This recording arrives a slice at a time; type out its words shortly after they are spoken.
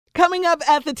Coming up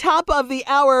at the top of the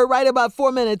hour, right about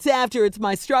 4 minutes after, it's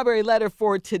my strawberry letter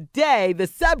for today. The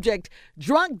subject,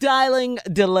 drunk dialing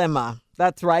dilemma.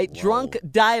 That's right, Whoa. Drunk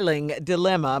dialing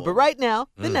dilemma. Whoa. But right now,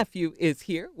 the nephew is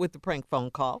here with the prank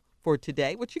phone call for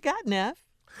today. What you got, Neff?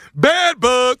 Bad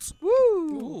bugs.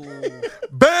 Woo.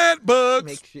 Bad bugs.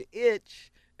 Makes you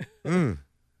itch.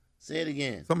 Say it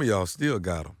again. Some of y'all still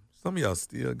got them.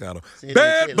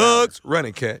 Bad bugs.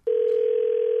 Running cat.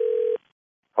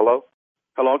 Hello?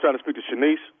 Hello, I'm trying to speak to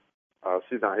Shanice.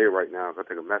 She's not here right now. Can I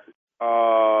take a message?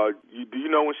 Do you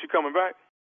know when she's coming back?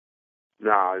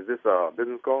 Nah, is this a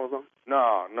business call or something?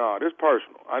 No, this is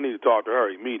personal. I need to talk to her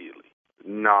immediately.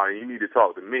 Nah, you need to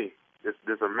talk to me. This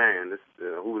a man.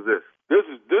 Who is this? This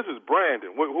is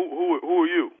Brandon. Who are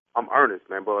you? I'm Ernest,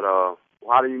 man, but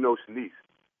how do you know Shanice?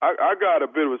 I got a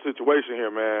bit of a situation here,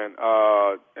 man,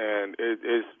 and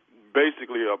it's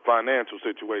basically a financial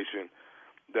situation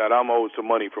that I'm owed some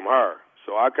money from her.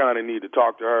 So I kind of need to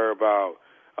talk to her about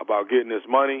getting this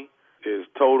money. It's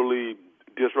totally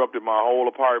disrupted my whole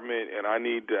apartment, and I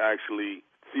need to actually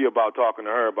see about talking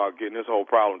to her about getting this whole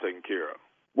problem taken care of.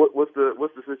 What's the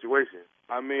situation?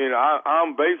 I mean,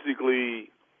 I'm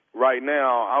basically right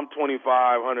now I'm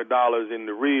 $2,500 in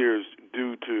the rears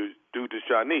due to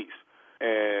Shanice,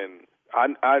 and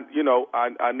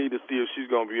I need to see if she's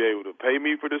gonna be able to pay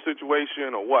me for this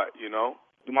situation or what, you know.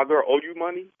 Do my girl owe you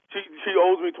money? She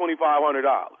owes me $2,500.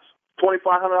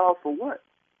 $2,500 for what?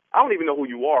 I don't even know who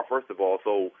you are, first of all.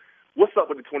 So what's up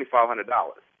with the $2,500?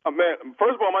 Man,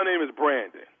 first of all, my name is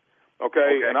Brandon.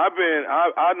 Okay? And I've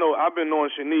been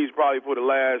knowing Shanice probably for the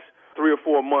last 3 or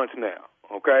 4 months now.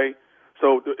 Okay?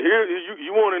 So here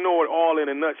you want to know it all in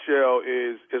a nutshell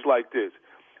is like this.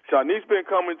 Shanice been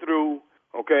coming through,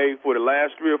 okay, for the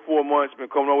last 3 or 4 months,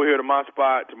 been coming over here to my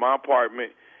spot, to my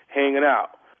apartment, hanging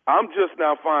out. I'm just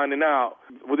now finding out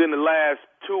within the last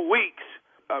 2 weeks,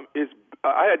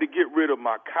 I had to get rid of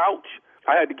my couch.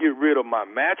 I had to get rid of my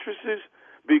mattresses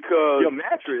because your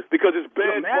mattress because it's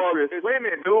bed bugs. Wait a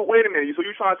minute, dude. Wait a minute. So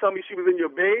you trying to tell me she was in your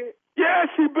bed? Yeah,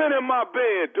 she been in my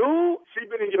bed, dude. She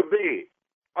been in your bed.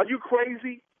 Are you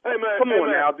crazy? Hey man, come on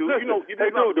now, dude. Listen, you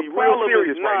know, the problem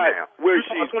is not where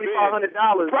she's $2,500.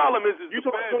 The problem is you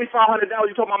talking about $2,500.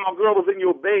 You talking about my girl was in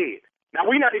your bed. Now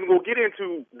we're not even gonna get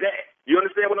into that. You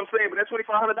understand what I'm saying? But that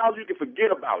 $2,500, you can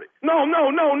forget about it. No.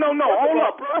 Hold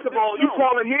up. First of all, you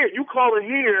calling here.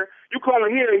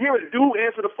 Here a dude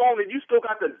answer the phone, and you still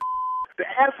got to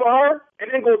ask for her, and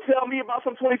then go tell me about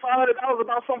some $2,500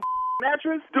 about some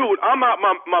mattress? Dude, I'm out.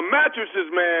 My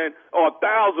mattresses, man, are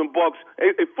 $1,000.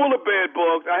 They full of bed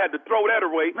bugs. I had to throw that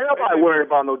away. Man, nobody worried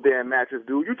about no damn mattress,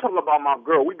 dude. You talking about my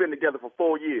girl? We've been together for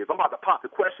 4 years. I'm about to pop the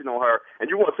question on her, and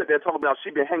you want to sit there talking about she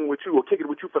been hanging with you or kicking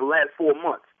with you for the last 4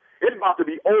 months. It's about to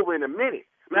be over in a minute.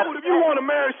 Dude, if you want to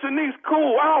marry Shanice,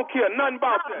 cool. I don't care nothing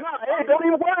about that. Hey, don't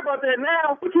even worry about that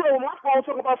now. But you on my phone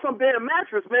talking about some damn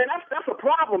mattress, man. That's a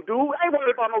problem, dude. I ain't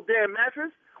worried about no damn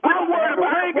mattress. I'm worried about.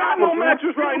 I ain't got no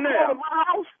mattress right now. My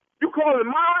house? You calling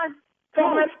mine?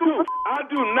 Dude, I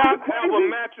do not have a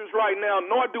mattress right now,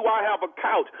 nor do I have a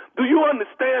couch. Do you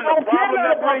understand the problem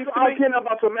that brings to me? I don't care nothing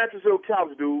about your mattress or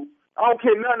couch, dude. I don't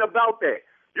care nothing about that.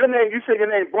 Your name? You say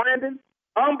your name Brandon?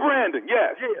 I'm Brandon,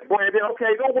 yes. Yeah, Brandon,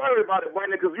 okay, don't worry about it,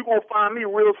 Brandon, because you're going to find me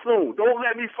real soon. Don't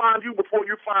let me find you before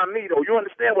you find me, though. You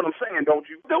understand what I'm saying, don't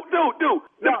you? Dude. No,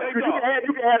 because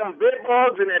you can have them bed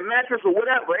bugs and that mattress or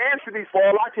whatever. Answer these for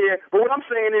all I care. But what I'm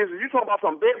saying is, you talking about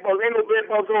some bed bugs. Ain't no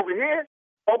bed bugs over here.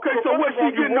 Okay, so where's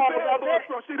she getting the bed bugs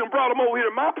from? She done brought them over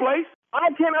here to my place. I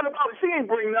don't care nothing about it. She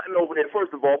ain't bring nothing over there,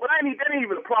 first of all. But that ain't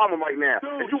even a problem right now.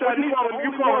 Dude, you calling me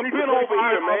been over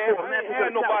here, man. I ain't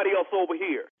had nobody else over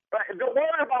here. Don't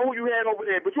worry about who you had over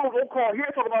there, but you don't call here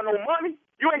talking about no money.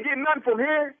 You ain't getting nothing from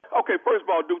here. Okay, first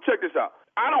of all, dude, check this out.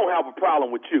 I don't have a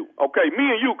problem with you, okay?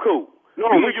 Me and you cool.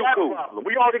 No, we got a problem.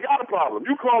 We already got a problem.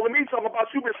 You calling me talking about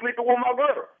you been sleeping with my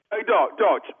girl. Hey, dog,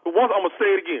 once I'm going to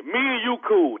say it again. Me and you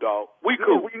cool, dog. We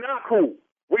cool. No, we not cool.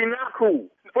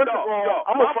 First of all,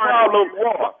 I'm going to find out who you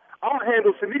are. I'm going to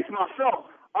handle Shanice myself.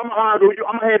 I'm going to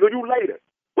handle you later.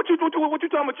 What you talking about?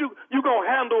 You gonna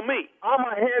handle me? I'm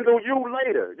gonna handle you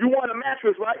later. You want a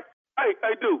mattress, right? Hey,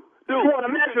 dude. You want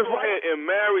a mattress, right? Go ahead and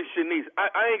marry Shanice.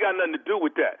 I ain't got nothing to do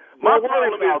with that. My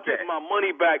problem is getting my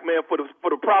money back, man, for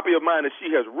the property of mine that she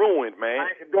has ruined, man.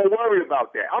 Don't worry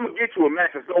about that. I'm gonna get you a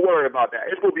mattress. Don't worry about that.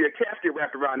 It's gonna be a casket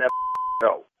wrapped around that.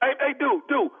 No. Hey, dude.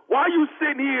 Why are you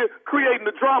sitting here creating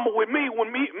the drama with me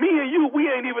when me and you,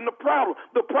 we ain't even the problem.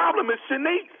 The problem is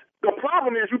Shanice. The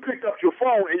problem is you picked up your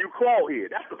phone and you called here.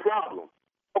 That's the problem.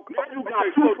 Okay. Now you got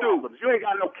two problems. You ain't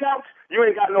got no couch. You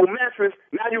ain't got no mattress.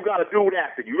 Now you got a dude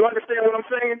after you. You understand what I'm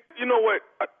saying? You know what?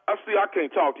 I see I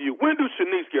can't talk to you. When do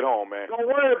Shanice get home, man? Don't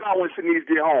worry about when Shanice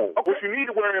get home. Okay. What you need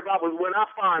to worry about is when I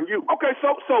find you. Okay,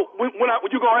 so when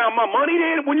you going to have my money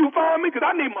then when you find me? Because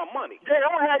I need my money. Yeah,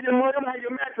 I'm going to have your money. I'm going to have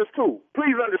your mattress too.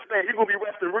 Please understand, you're going to be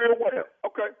resting real well.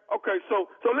 Okay. So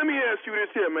let me ask you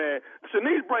this here, man.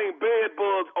 Shanice bring bed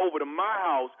bugs over to my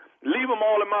house. Leave them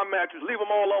all in my mattress. Leave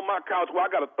them all on my couch where I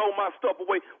got to throw my stuff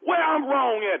away. Where I'm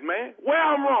wrong at, man? Where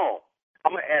I'm wrong?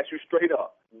 I'm going to ask you straight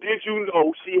up. Did you know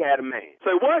she had a man?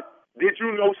 Say what? Did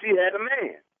you know she had a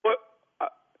man? But,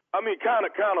 I mean, kind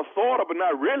of, sort of, but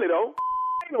not really, though.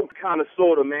 Ain't no kind of,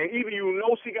 sort of, man. Either you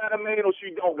know she got a man or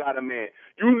she don't got a man.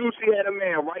 You knew she had a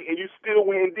man, right? And you still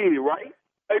went and did it, right?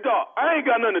 Hey, dog, I ain't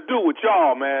got nothing to do with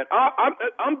y'all, man.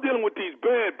 I'm dealing with these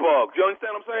bed bugs. You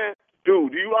understand what I'm saying?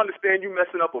 Dude, do you understand you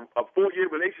messing up a 4-year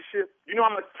relationship? You know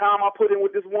how much time I put in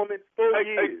with this woman? 4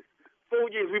 years. 4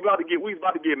 years. We about to get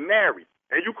married.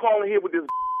 And you calling here with this.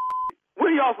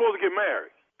 When y'all supposed to get married?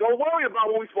 Don't worry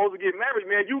about when we supposed to get married,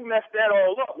 man. You messed that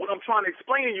all up. What I'm trying to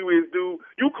explain to you is, dude,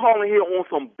 you calling here on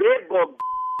some bed bug,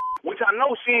 which I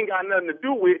know she ain't got nothing to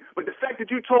do with, but the fact that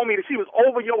you told me that she was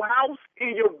over your house,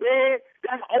 in your bed,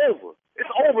 that's over. It's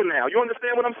over now. You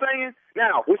understand what I'm saying?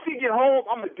 Now, when she get home,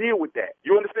 I'm going to deal with that.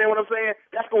 You understand what I'm saying?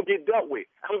 That's going to get dealt with.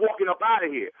 I'm walking up out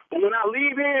of here. But when I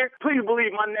leave here, please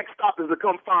believe my next stop is to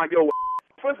come find your ass.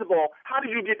 First of all, how did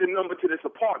you get the number to this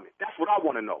apartment? That's what I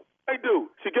want to know. Hey, dude,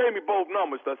 she gave me both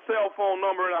numbers, the cell phone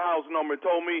number and the house number, and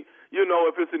told me, you know,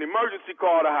 if it's an emergency,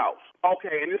 call the house.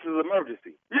 Okay, and this is an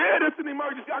emergency. Yeah, this is an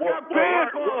emergency. I got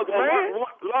bad bugs, man.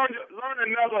 Learn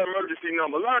another emergency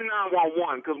number. Learn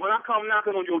 911, because when I come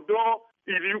knocking on your door,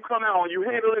 either you come out and you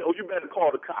handle it, or you better call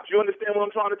the cops. You understand what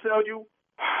I'm trying to tell you?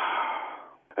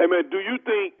 Hey, man, do you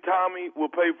think Tommy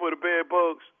will pay for the bed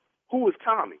bugs? Who is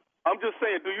Tommy? I'm just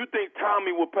saying, do you think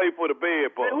Tommy will pay for the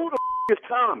bed bugs? Man, who the is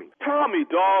Tommy? Tommy,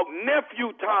 dog.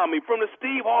 Nephew Tommy from the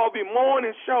Steve Harvey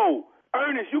Morning Show.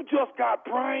 Ernest, you just got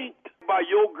pranked by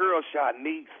your girl,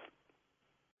 Shanice.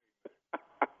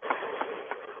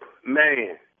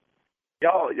 Man.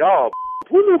 Y'all.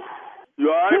 Woo. You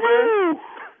all right, man?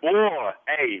 Boy,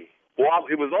 hey. Boy,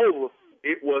 it was over.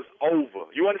 It was over.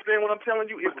 You understand what I'm telling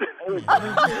you? It was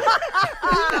over.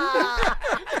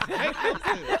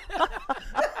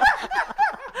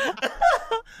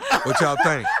 What y'all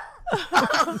think?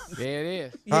 There it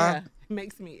is. Yeah, it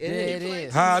makes me itch. There it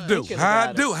is. How I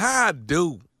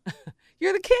do.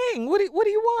 You're the king. What do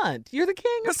you want? You're the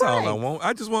king. That's all I want.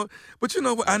 I just want, but you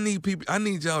know what? I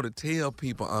need y'all to tell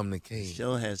people I'm the king. The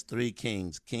show has 3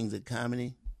 kings: kings of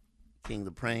comedy, king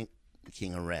of prank, and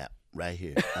king of rap. Right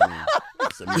here. I mean,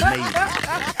 it's amazing.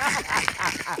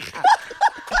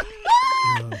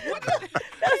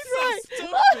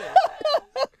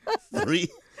 That's right.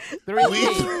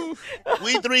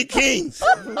 We 3 kings.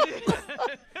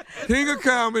 King of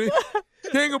comedy,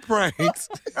 king of pranks,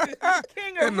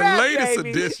 king of and rap, the latest baby.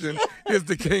 edition is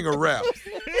the king of rap.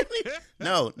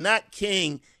 No, not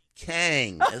king.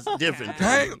 Kang. That's different.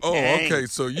 Kang? Oh, okay.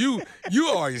 So you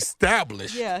are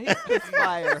established. Yeah, he's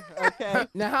fire. Okay.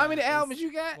 Now, how many albums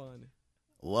you got?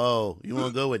 Whoa, you want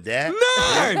to go with that?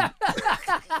 9.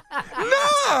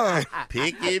 9.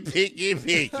 Picky.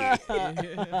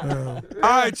 All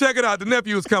right, check it out. The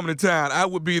nephew is coming to town. I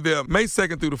will be there May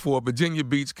 2nd through the 4th, Virginia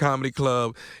Beach Comedy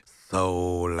Club.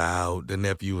 So loud. The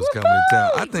nephew is coming to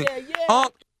town. I think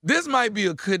this might be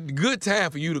a good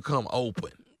time for you to come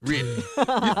open. Really.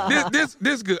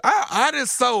 this good. I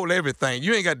just sold everything.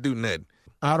 You ain't got to do nothing.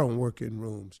 I don't work in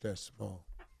rooms that small.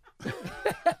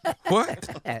 What?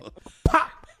 Pop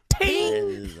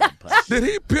ting. Did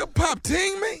he pop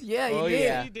ting me? Yeah, he did.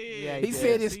 Yeah. He did. Yeah, he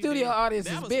said his studio audience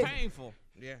is big. Painful.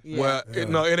 Yeah. Well,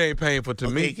 no, it ain't painful to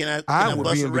me. Can I would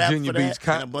bust be a in rap Virginia for Beach. that?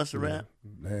 Can I bust a rap?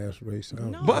 Last race out.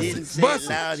 No. Bust He it, didn't say bust it it.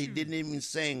 loud. He didn't even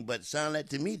sing, but sound like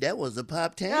to me that was a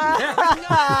pop tan.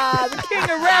 The king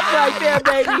of rap right there,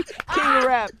 baby. King of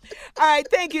rap. All right,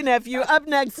 thank you, nephew. Up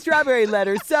next, Strawberry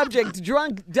Letter. Subject,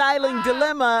 drunk dialing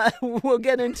dilemma. We'll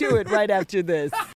get into it right after this.